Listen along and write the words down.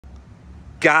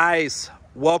Guys,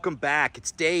 welcome back.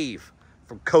 It's Dave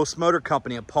from Coast Motor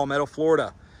Company in Palmetto,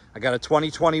 Florida. I got a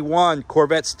 2021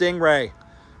 Corvette Stingray.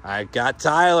 I got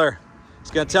Tyler.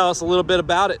 He's going to tell us a little bit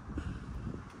about it.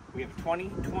 We have a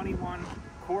 2021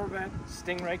 Corvette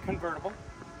Stingray convertible.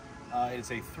 It's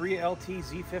a 3LT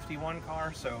Z51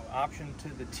 car, so option to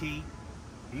the T.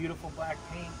 Beautiful black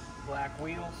paint, black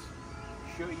wheels.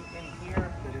 Show you in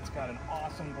here that it's got an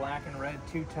awesome black and red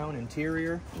two-tone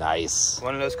interior. Nice.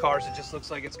 One of those cars that just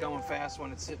looks like it's going fast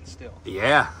when it's sitting still.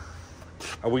 Yeah.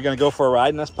 Are we going to go for a ride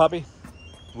in this puppy?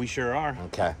 We sure are.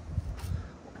 Okay.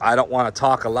 I don't want to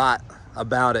talk a lot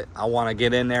about it. I want to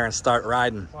get in there and start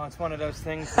riding. Well, it's one of those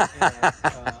things that,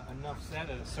 enough said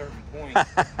at a certain point.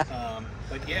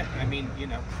 But yeah, I mean, you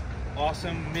know,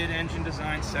 awesome mid-engine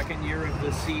design, second year of the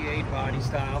C8 body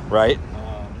style. Right.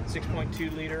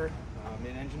 6.2 liter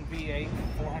mid-engine V8,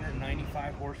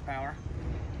 495 horsepower.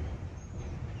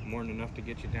 More than enough to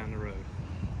get you down the road.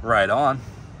 Right on.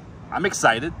 I'm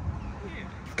excited. Yeah.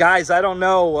 Guys, I don't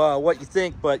know what you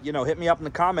think, but, you know, hit me up in the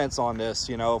comments on this.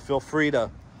 You know, feel free to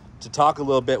talk a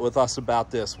little bit with us about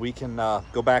this. We can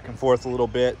go back and forth a little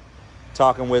bit,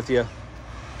 talking with you.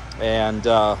 And,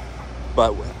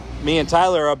 but me and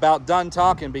Tyler are about done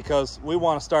talking because we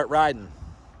want to start riding.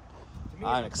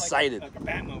 I'm excited. Like a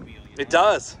Batmobile, you know? It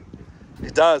does.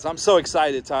 It does. I'm so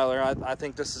excited, Tyler. I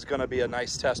think this is going to be a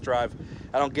nice test drive.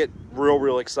 I don't get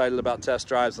real excited about test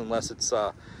drives unless it's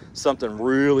something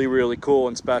really cool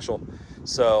and special.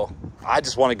 So I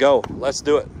just want to go. Let's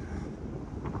do it.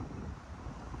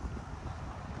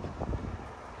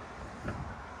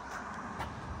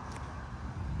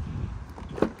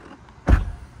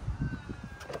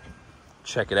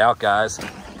 Check it out, guys.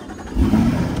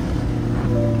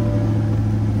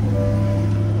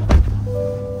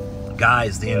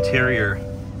 Guys, the interior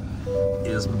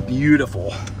is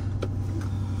beautiful.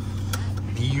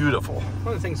 Beautiful.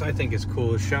 One of the things I think is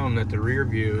cool is showing that the rear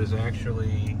view is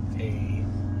actually a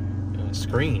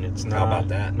screen. It's not. How about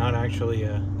that? Not actually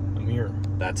a mirror.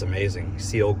 That's amazing.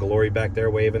 See old Glory back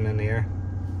there waving in the air?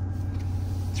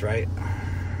 That's right.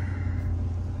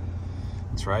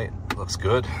 That's right. Looks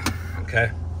good. Okay.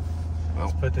 Well,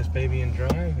 Let's put this baby in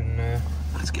drive and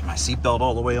let's get my seatbelt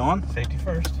all the way on. safety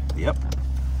first. Yep.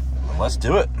 Well, let's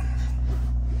do it.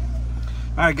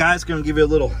 All right, guys, gonna give you a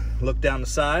little look down the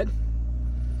side.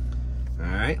 All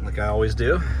right, like I always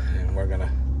do. And we're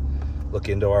gonna look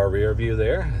into our rear view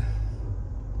there.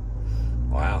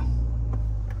 Wow.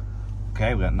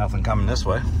 Okay, we got nothing coming this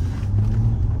way.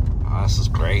 Oh, this is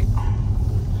great.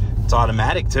 It's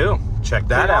automatic too. Check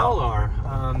that They out. all are.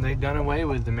 They've done away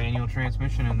with the manual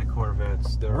transmission in the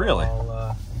Corvettes. They're Really?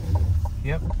 all,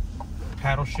 yep.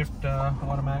 Paddle shift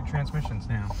automatic transmissions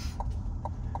now.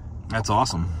 That's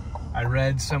awesome. I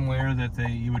read somewhere that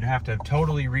you would have to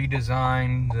totally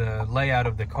redesign the layout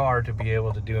of the car to be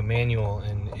able to do a manual,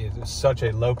 and it's such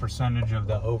a low percentage of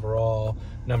the overall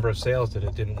number of sales that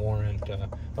it didn't warrant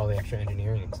all the extra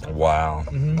engineering and stuff. Wow,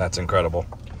 that's incredible.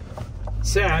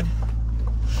 Sad,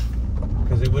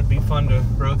 because it would be fun to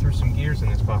grow through some gears in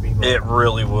this puppy. But It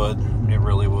really would. It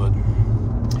really would.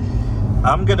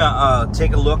 I'm gonna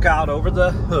take a look out over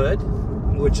the hood,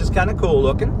 which is kind of cool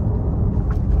looking.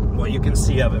 What you can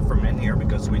see of it from in here,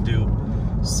 because we do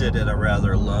sit at a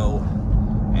rather low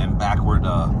and backward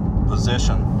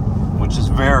position, which is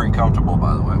very comfortable,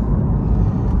 by the way.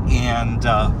 And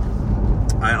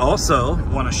I also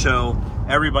want to show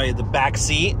everybody the back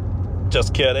seat.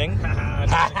 Just kidding.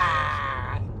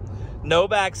 No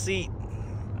back seat.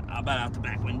 How about out the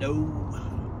back window?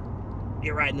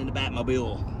 You're riding in the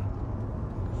Batmobile.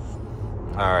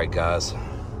 All right, guys.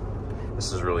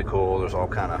 This is really cool. There's all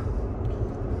kind of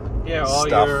all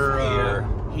stuff your here.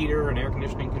 heater and air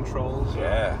conditioning controls.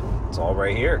 Yeah, it's all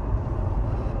right here.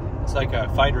 It's like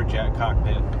a fighter jet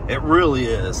cockpit. It really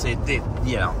is. It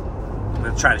you know, I'm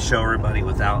gonna try to show everybody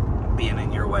without being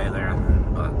in your way there.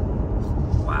 But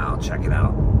wow, check it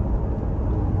out.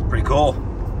 Pretty cool.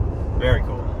 Very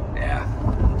cool. Yeah.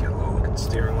 Get a little look at the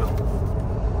steering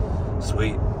wheel.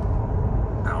 Sweet.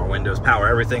 Power windows, power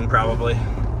everything, probably.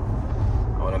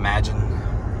 I would imagine.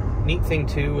 Neat thing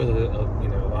too with you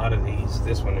know, a lot of these,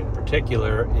 this one in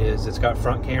particular, is it's got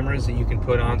front cameras that you can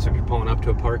put on, so if you're pulling up to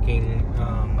a parking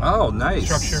oh, nice.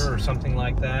 structure or something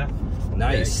like that,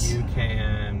 Nice. that you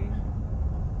can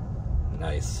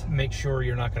Nice. make sure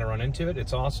you're not going to run into it.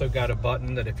 It's also got a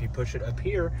button that if you push it up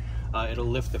here, it'll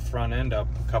lift the front end up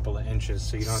a couple of inches,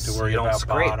 so you don't have to worry about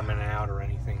bottoming out or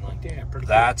anything like that.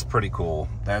 That's pretty cool.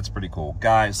 That's pretty cool.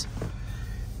 Guys,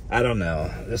 I don't know.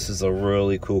 This is a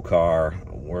really cool car.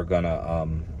 We're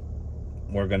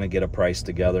gonna get a price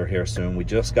together here soon. We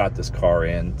just got this car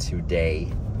in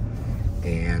today,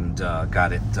 and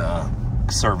got it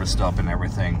serviced up and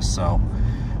everything. So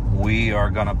we are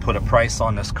gonna put a price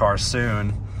on this car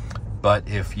soon. But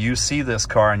if you see this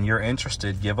car and you're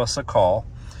interested, give us a call,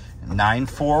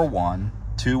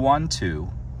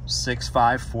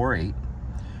 941-212-6548.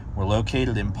 We're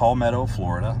located in Palmetto,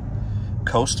 Florida,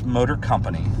 Coast Motor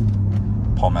Company,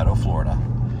 Palmetto, Florida.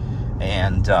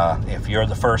 And if you're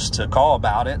the first to call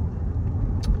about it,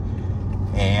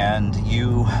 and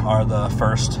you are the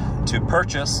first to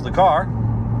purchase the car,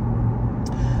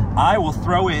 I will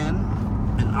throw in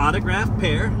an autographed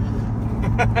pair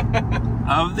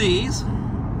of these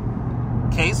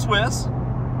K-Swiss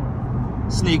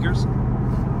sneakers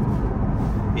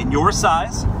in your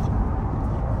size,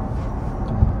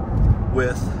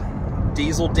 with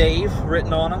Diesel Dave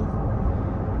written on them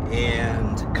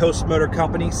and Coast Motor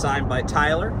Company signed by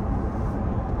Tyler.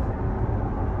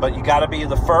 But you got to be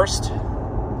the first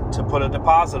to put a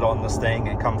deposit on this thing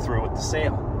and come through with the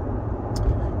sale.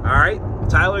 All right,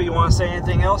 Tyler, you want to say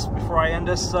anything else before I end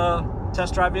this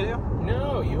test drive video?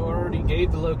 No, you already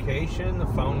gave the location, the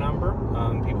phone number.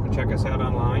 People can check us out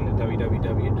online at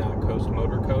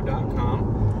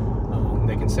www.coastmotorco.com.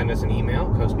 They can send us an email,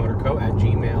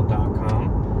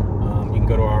 coastmotorco@gmail.com. You can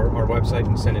go to our website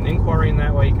and send an inquiry in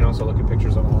that way. You can also look at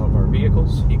pictures of all of our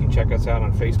vehicles. You can check us out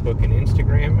on Facebook and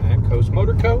Instagram at Coast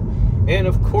Motor Co. And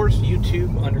of course,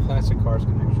 YouTube under Classic Cars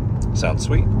Connection. Sounds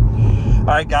sweet. All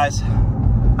right, guys.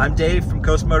 I'm Dave from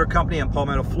Coast Motor Company in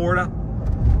Palmetto, Florida.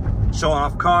 Showing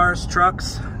off cars,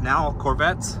 trucks, now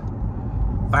Corvettes,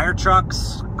 fire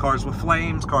trucks, cars with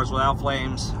flames, cars without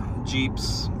flames,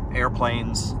 Jeeps,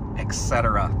 airplanes,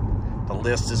 etc. The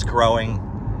list is growing,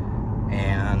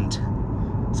 and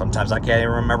sometimes I can't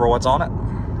even remember what's on it.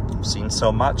 I've seen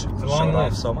so much. It's a long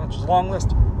list. So much. It's a long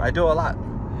list. I do a lot.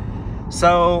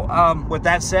 So, with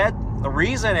that said, the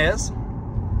reason is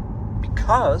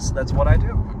because that's what I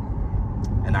do.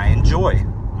 And I enjoy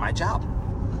my job.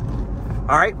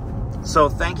 All right. So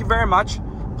thank you very much.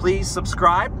 Please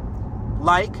subscribe,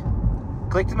 like,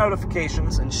 click the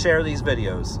notifications, and share these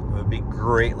videos. It would be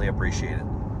greatly appreciated.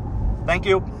 Thank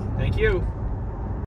you. Thank you.